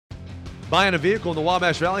Buying a vehicle in the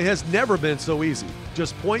Wabash Valley has never been so easy.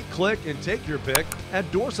 Just point, click, and take your pick at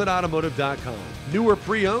DorsetAutomotive.com. New or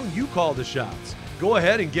pre-owned, you call the shots. Go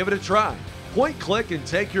ahead and give it a try. Point, click, and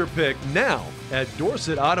take your pick now at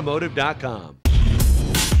DorsetAutomotive.com.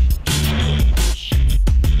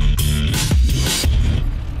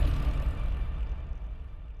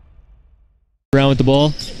 Brown with the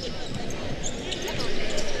ball.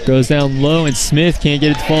 Goes down low, and Smith can't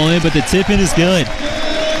get it to fall in, but the tip-in is good.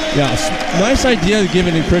 Yeah, nice idea to give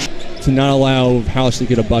it to Christian to not allow House to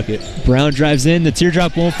get a bucket. Brown drives in. The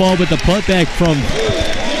teardrop won't fall, but the putback from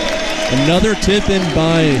another tip-in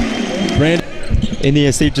by Brandon.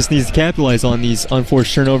 Indiana State just needs to capitalize on these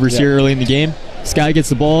unforced turnovers here early in the game. Sky gets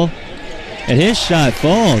the ball, and his shot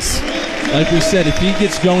falls. Like we said, if he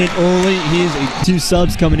gets going early, he's two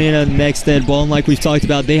subs coming in on the next dead ball, and like we've talked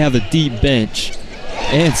about, they have a deep bench.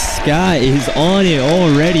 And Sky is on it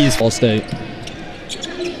already. Ball State.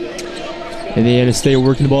 Indiana State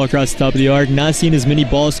working the ball across the top of the arc, not seeing as many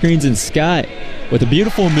ball screens, and Sky with a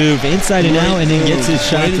beautiful move inside and out, and then gets his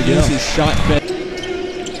shot to go. His shot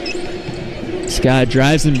Sky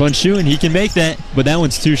drives and bunch shooting. He can make that, but that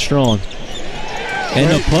one's too strong. And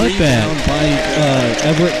the putback by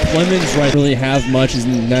Everett Clemens really have much,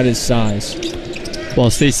 and that is size. Ball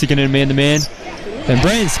stays sticking in man-to-man. And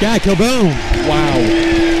Brandon Sky, kaboom! Wow.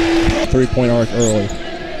 3-point arc early.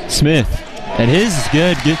 Smith. And his is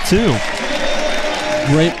good. Get two.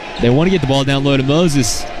 Great. They want to get the ball down low to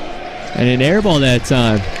Moses. And an air ball that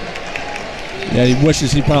time. Yeah, he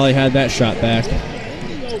wishes he probably had that shot back.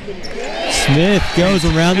 Smith goes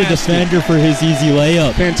around the defender for his easy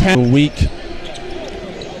layup. Fantastic week.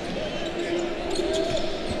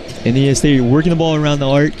 Indiana State working the ball around the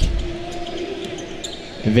arc.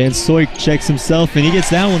 And Van Soik checks himself, and he gets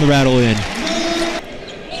that one to rattle in.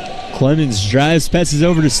 Clemens drives, passes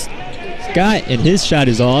over to Scott, and his shot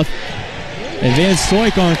is off. And Van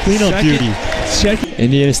Soik on cleanup duty.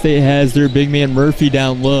 Indiana State has their big man Murphy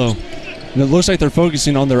down low. And it looks like they're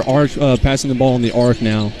focusing on their arc, passing the ball on the arc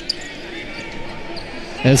now.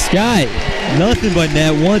 And Scott, nothing but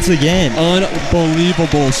net once again.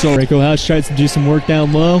 Unbelievable. So Draco House tries to do some work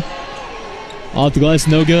down low. Off the glass,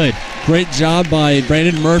 no good. Great job by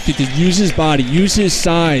Brandon Murphy to use his body, use his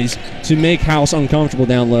size to make House uncomfortable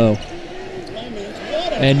down low.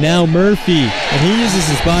 And now Murphy, and he uses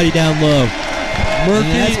his body down low. Murphy,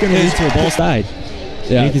 and that's going to lead to a ball side.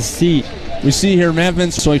 Yeah, you can see. We see here Matt Van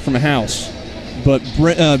Soik from a House, but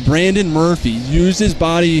Brandon Murphy used his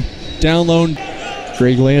body down low.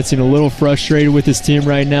 Greg Lansing a little frustrated with his team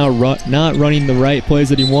right now, not running the right plays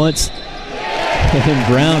that he wants. And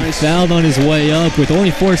Brown fouled on his way up with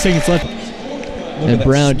only 4 seconds left. And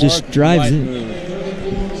Brown just drives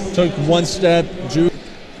in. Took one step.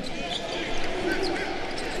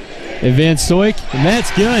 And Van Soik, and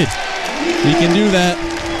that's good. He can do that.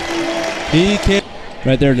 He can.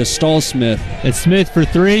 Right there to stall Smith. And Smith for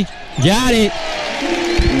three. Got it.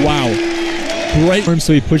 Wow. Great.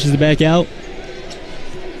 So he pushes it back out.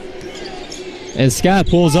 And Scott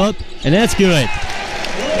pulls up, and that's good.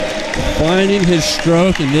 Finding his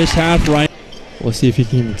stroke in this half right. We'll see if he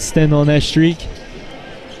can extend on that streak.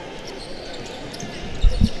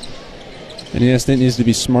 And State needs to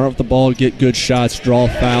be smart with the ball, get good shots, draw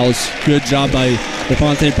fouls. Good job by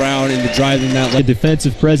Devontae Brown in the driving that lane.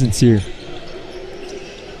 Defensive presence here.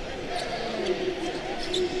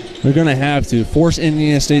 They're going to have to force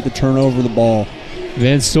Indiana State to turn over the ball.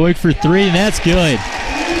 Van Soik for three, and that's good.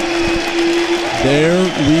 There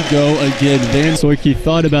we go again. Van Soik, he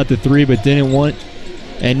thought about the three but didn't want.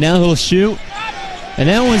 And now he'll shoot. And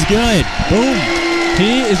that one's good. Boom.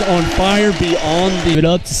 He is on fire beyond the... Give it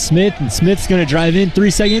up to Smith, and Smith's going to drive in. 3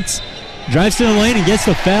 seconds. Drives to the lane and gets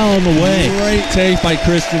the foul on the way. Great take by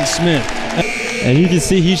Christian Smith. And you can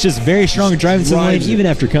see he's just very strong driving to the lane even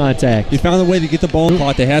after contact. He found a way to get the ball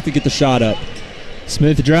caught. They have to get the shot up.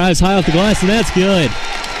 Smith drives high off the glass, and that's good.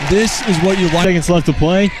 This is what you like. Seconds left to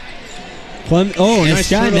play. And nice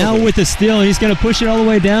Scott now with the steal. He's going to push it all the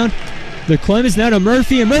way down. The Clemens now to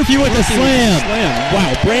Murphy, and Murphy with the slam.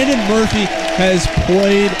 Wow, Brandon Murphy has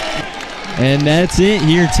played. And that's it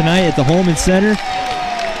here tonight at the Holman Center.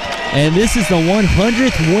 And this is the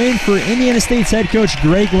 100th win for Indiana State's head coach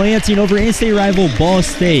Greg Lansing over in-state rival Ball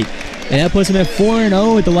State. And that puts him at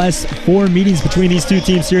 4-0 at the last 4 meetings between these two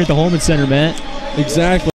teams here at the Holman Center, Matt. Exactly.